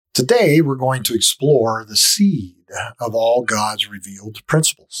Today, we're going to explore the seed of all God's revealed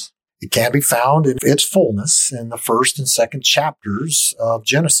principles. It can be found in its fullness in the first and second chapters of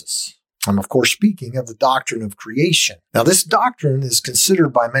Genesis. I'm, of course, speaking of the doctrine of creation. Now, this doctrine is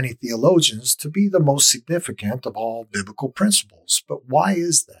considered by many theologians to be the most significant of all biblical principles. But why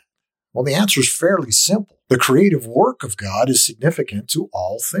is that? Well, the answer is fairly simple. The creative work of God is significant to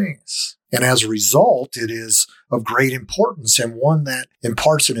all things. And as a result, it is of great importance and one that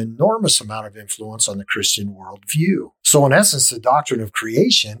imparts an enormous amount of influence on the Christian worldview. So in essence, the doctrine of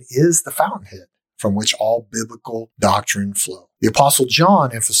creation is the fountainhead from which all biblical doctrine flows. The Apostle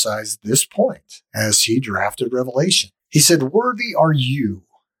John emphasized this point as he drafted Revelation. He said, "Worthy are you,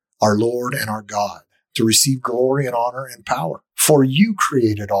 our Lord and our God, to receive glory and honor and power. For you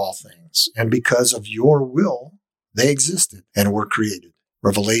created all things, and because of your will, they existed and were created."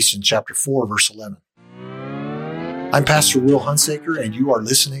 Revelation chapter 4, verse 11. I'm Pastor Will Hunsaker, and you are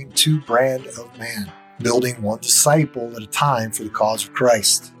listening to Brand of Man, building one disciple at a time for the cause of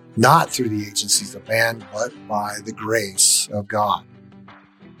Christ, not through the agencies of man, but by the grace of God.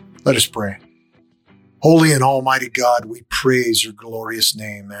 Let us pray. Holy and almighty God, we praise your glorious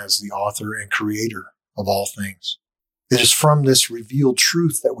name as the author and creator of all things. It is from this revealed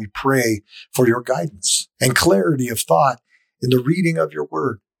truth that we pray for your guidance and clarity of thought in the reading of your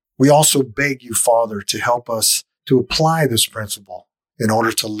word. We also beg you, Father, to help us to apply this principle in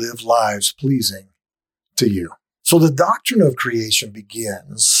order to live lives pleasing to you. So the doctrine of creation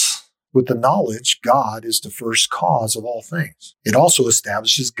begins with the knowledge God is the first cause of all things. It also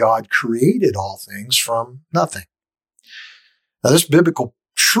establishes God created all things from nothing. Now, this biblical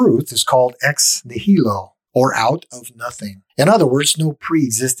truth is called ex nihilo, or out of nothing. In other words, no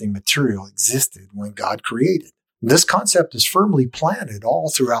pre-existing material existed when God created. This concept is firmly planted all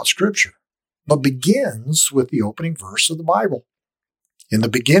throughout Scripture, but begins with the opening verse of the Bible. In the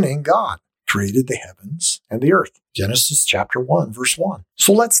beginning, God created the heavens and the earth. Genesis chapter 1, verse 1.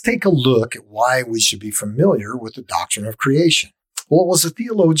 So let's take a look at why we should be familiar with the doctrine of creation. Well, it was the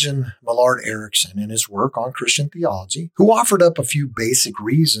theologian Millard Erickson in his work on Christian theology who offered up a few basic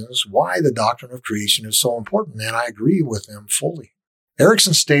reasons why the doctrine of creation is so important, and I agree with him fully.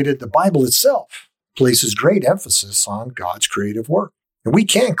 Erickson stated the Bible itself places great emphasis on God's creative work. And we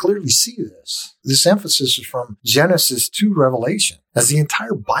can clearly see this. This emphasis is from Genesis to Revelation, as the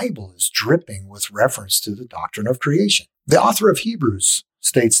entire Bible is dripping with reference to the doctrine of creation. The author of Hebrews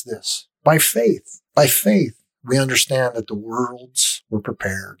states this: by faith, we understand that the worlds were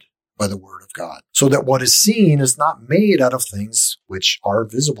prepared by the word of God, so that what is seen is not made out of things which are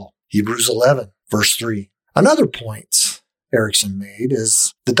visible. Hebrews 11, verse 3. Another point Erickson made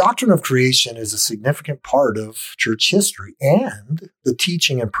is the doctrine of creation is a significant part of church history and the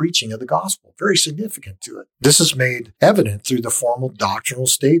teaching and preaching of the gospel. Very significant to it. This is made evident through the formal doctrinal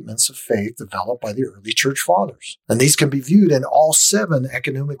statements of faith developed by the early church fathers. And these can be viewed in all 7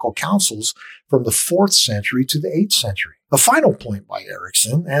 ecumenical councils from the 4th century to the 8th century. A final point by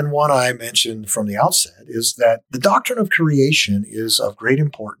Erickson, and one I mentioned from the outset, is that the doctrine of creation is of great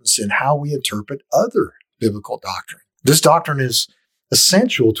importance in how we interpret other biblical doctrine. This doctrine is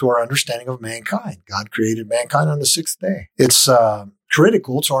essential to our understanding of mankind. God created mankind on the 6th day. It's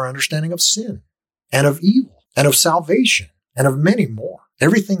critical to our understanding of sin and of evil and of salvation and of many more.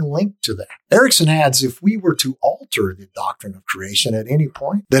 Everything linked to that. Erickson adds, if we were to alter the doctrine of creation at any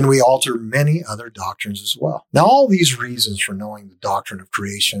point, then we alter many other doctrines as well. Now, all these reasons for knowing the doctrine of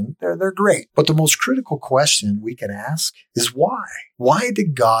creation, they're great. But the most critical question we can ask is why? Why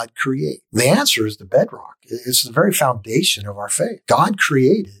did God create? The answer is the bedrock. It's the very foundation of our faith. God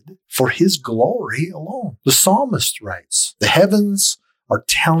created for his glory alone. The psalmist writes, the heavens are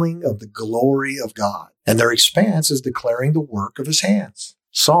telling of the glory of God, and their expanse is declaring the work of his hands.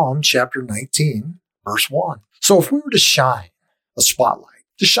 Psalm chapter 19, verse 1. So if we were to shine a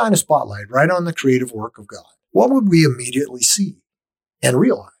spotlight right on the creative work of God, what would we immediately see and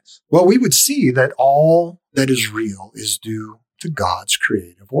realize? Well, we would see that all that is real is due to God's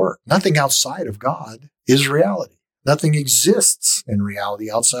creative work. Nothing outside of God is reality. Nothing exists in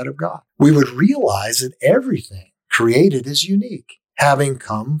reality outside of God. We would realize that everything created is unique, having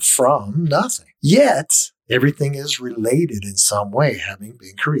come from nothing. Yet, everything is related in some way, having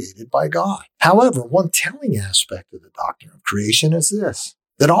been created by God. However, one telling aspect of the doctrine of creation is this,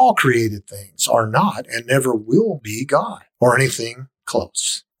 that all created things are not and never will be God or anything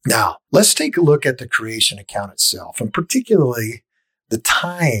close. Now, let's take a look at the creation account itself, and particularly the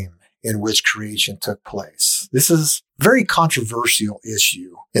time in which creation took place. This is a very controversial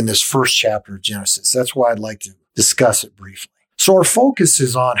issue in this first chapter of Genesis. That's why I'd like to discuss it briefly. So our focus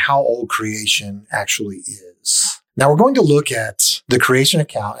is on how old creation actually is. Now we're going to look at the creation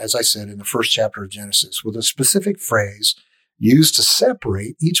account, as I said, in the first chapter of Genesis, with a specific phrase used to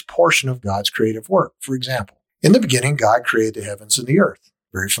separate each portion of God's creative work. For example, in the beginning, God created the heavens and the earth.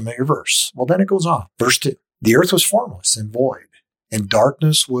 Very familiar verse. Well, then it goes on. Verse 2. The earth was formless and void, and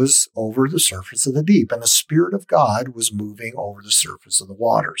darkness was over the surface of the deep, and the Spirit of God was moving over the surface of the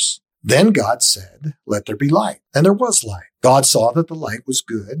waters. Then God said, "Let there be light." And there was light. God saw that the light was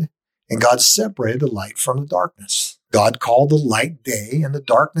good, and God separated the light from the darkness. God called the light day, and the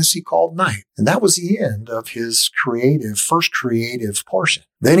darkness he called night. And that was the end of his first creative portion.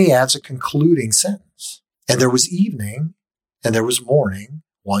 Then he adds a concluding sentence. And there was evening, and there was morning,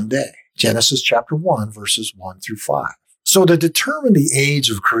 one day. Genesis chapter 1, verses 1 through 5. So to determine the age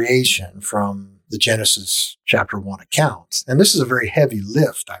of creation from the Genesis chapter 1 account, and this is a very heavy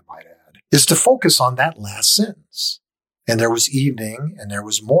lift, I might add, is to focus on that last sentence. And there was evening, and there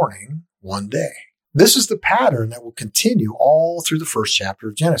was morning, one day. This is the pattern that will continue all through the first chapter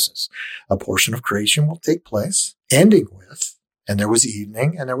of Genesis. A portion of creation will take place, ending with, and there was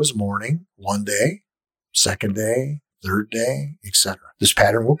evening, and there was morning, one day, second day, third day, etc. This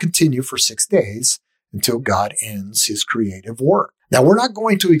pattern will continue for 6 days until God ends his creative work. Now, we're not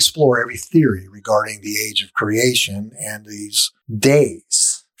going to explore every theory regarding the age of creation and these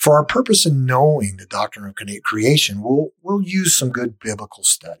days. For our purpose in knowing the doctrine of creation, we'll use some good biblical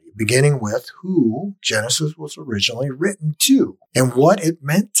study, beginning with who Genesis was originally written to and what it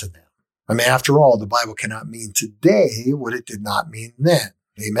meant to them. I mean, after all, the Bible cannot mean today what it did not mean then.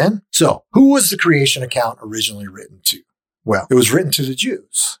 Amen? So, who was the creation account originally written to? Well, it was written to the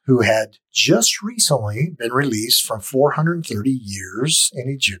Jews who had just recently been released from 430 years in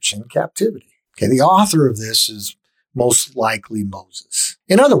Egyptian captivity. Okay, the author of this is most likely Moses.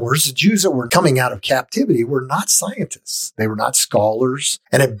 In other words, the Jews that were coming out of captivity were not scientists. They were not scholars.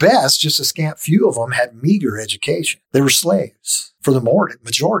 And at best, just a scant few of them had meager education. They were slaves for the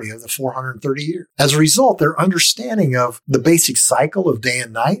majority of the 430 years. As a result, their understanding of the basic cycle of day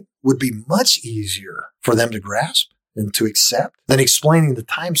and night would be much easier for them to grasp and to accept than explaining the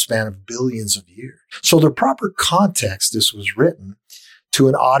time span of billions of years. So the proper context, this was written to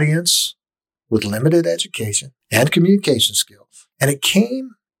an audience with limited education and communication skills. And it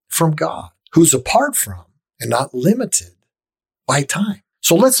came from God, who's apart from and not limited by time.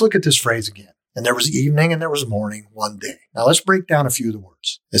 So let's look at this phrase again. And there was evening and there was morning, one day. Now let's break down a few of the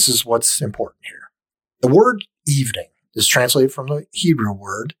words. This is what's important here. The word evening is translated from the Hebrew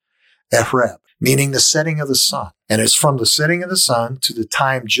word ehreb, meaning the setting of the sun. And it's from the setting of the sun to the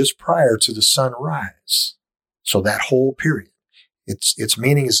time just prior to the sunrise. So that whole period. Its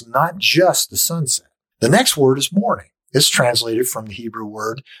meaning is not just the sunset. The next word is morning. It's translated from the Hebrew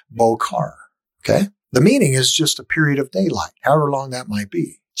word bokar. Okay? The meaning is just a period of daylight, however long that might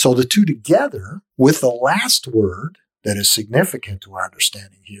be. So the two together with the last word that is significant to our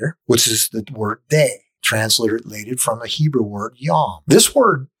understanding here, which is the word day, translated from the Hebrew word yom. This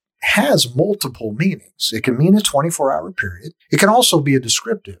word has multiple meanings. It can mean a 24-hour period. It can also be a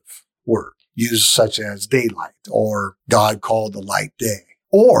descriptive word, used such as daylight, or God called the light day.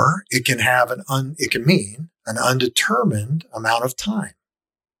 Or it can have it can mean an undetermined amount of time.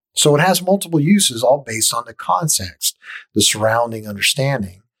 So it has multiple uses, all based on the context, the surrounding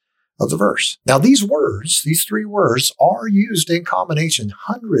understanding of the verse. Now, these three words, are used in combination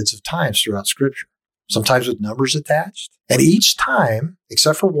hundreds of times throughout Scripture, sometimes with numbers attached. And each time,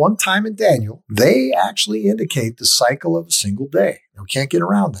 except for one time in Daniel, they actually indicate the cycle of a single day. Now, we can't get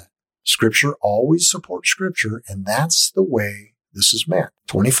around that. Scripture always supports Scripture, and that's the way this is meant.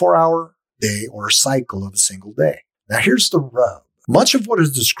 24-hour day or a cycle of a single day. Now, here's the rub. Much of what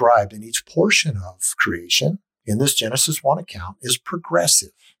is described in each portion of creation in this Genesis 1 account is progressive.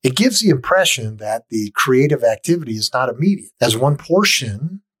 It gives the impression that the creative activity is not immediate, as one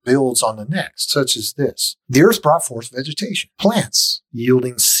portion builds on the next, such as this. The earth brought forth vegetation, plants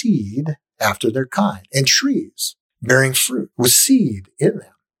yielding seed after their kind, and trees bearing fruit with seed in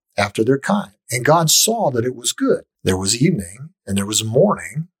them after their kind. And God saw that it was good. There was evening and there was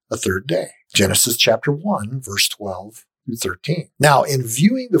morning, a third day. Genesis chapter 1, verse 12 through 13. Now, in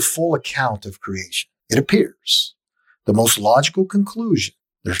viewing the full account of creation, it appears the most logical conclusion,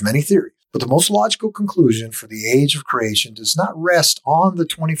 there's many theories, but the most logical conclusion for the age of creation does not rest on the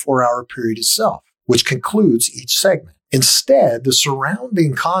 24-hour period itself, which concludes each segment. Instead, the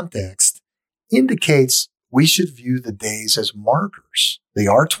surrounding context indicates we should view the days as markers. They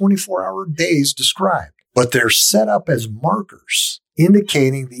are 24-hour days described, but they're set up as markers,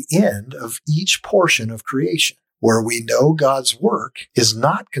 indicating the end of each portion of creation, where we know God's work is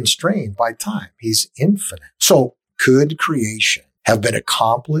not constrained by time. He's infinite. So could creation have been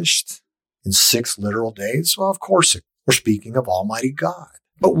accomplished in 6 literal days? Well, of course we're speaking of Almighty God.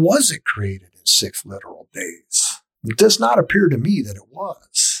 But was it created in 6 literal days? It does not appear to me that it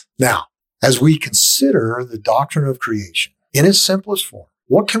was. Now, as we consider the doctrine of creation in its simplest form,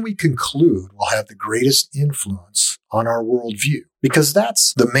 what can we conclude will have the greatest influence on our worldview? Because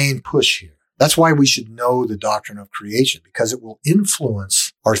that's the main push here. That's why we should know the doctrine of creation, because it will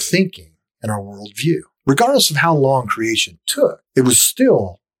influence our thinking and our worldview. Regardless of how long creation took, it was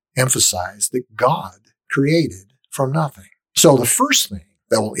still emphasized that God created from nothing. So the first thing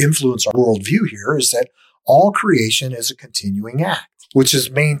that will influence our worldview here is that all creation is a continuing act, which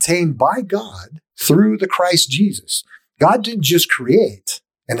is maintained by God through the Christ Jesus. God didn't just create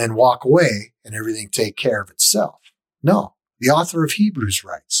and then walk away and everything take care of itself. No, the author of Hebrews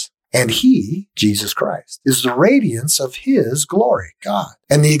writes, and he, Jesus Christ, is the radiance of his glory, God,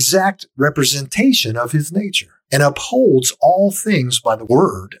 and the exact representation of his nature, and upholds all things by the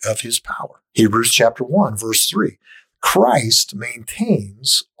word of his power. Hebrews chapter 1, verse 3. Christ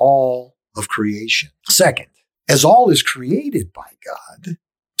maintains all of creation. Second, as all is created by God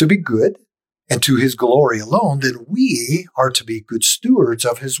to be good and to his glory alone, then we are to be good stewards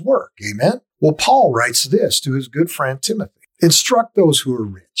of his work. Amen? Well, Paul writes this to his good friend Timothy. Instruct those who are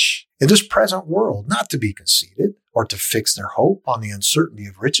rich in this present world not to be conceited or to fix their hope on the uncertainty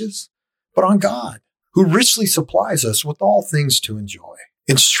of riches, but on God, who richly supplies us with all things to enjoy.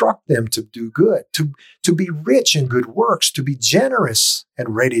 Instruct them to do good, to be rich in good works, to be generous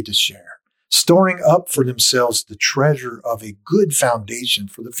and ready to share, storing up for themselves the treasure of a good foundation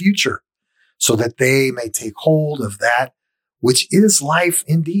for the future, so that they may take hold of that which is life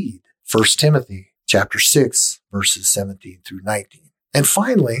indeed. 1 Timothy chapter 6, verses 17 through 19. And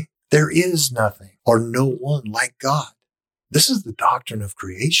finally, there is nothing or no one like God. This is the doctrine of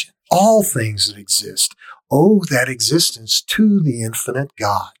creation. All things that exist owe that existence to the infinite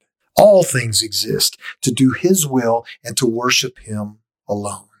God. All things exist to do his will and to worship him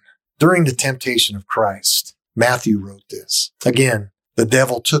alone. During the temptation of Christ, Matthew wrote this. Again, the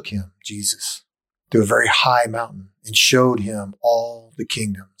devil took him, Jesus, to a very high mountain and showed him all the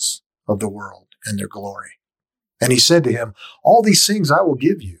kingdoms of the world and their glory. And he said to him, all these things I will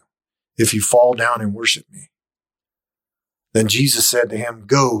give you if you fall down and worship me. Then Jesus said to him,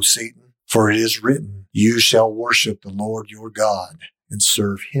 go, Satan, for it is written, you shall worship the Lord your God and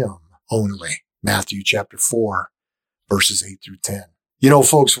serve him only. Matthew chapter 4, verses 8 through 10. You know,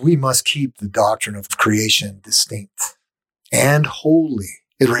 folks, we must keep the doctrine of creation distinct and holy.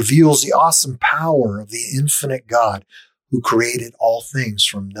 It reveals the awesome power of the infinite God who created all things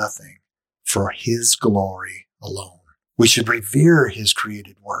from nothing for his glory alone. We should revere his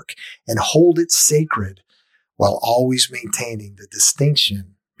created work and hold it sacred while always maintaining the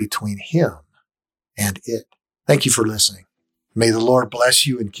distinction between him and it. Thank you for listening. May the Lord bless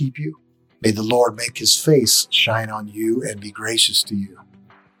you and keep you. May the Lord make his face shine on you and be gracious to you.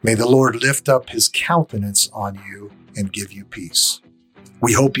 May the Lord lift up his countenance on you and give you peace.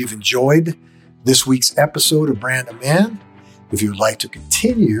 We hope you've enjoyed this week's episode of Brand a Man. If you'd like to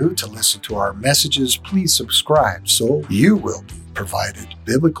continue to listen to our messages, please subscribe so you will be provided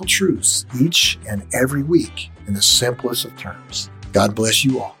biblical truths each and every week in the simplest of terms. God bless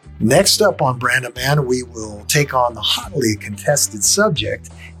you all. Next up on Brand a Man, we will take on the hotly contested subject,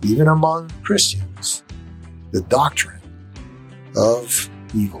 even among Christians, the doctrine of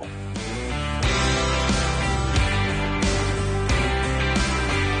evil.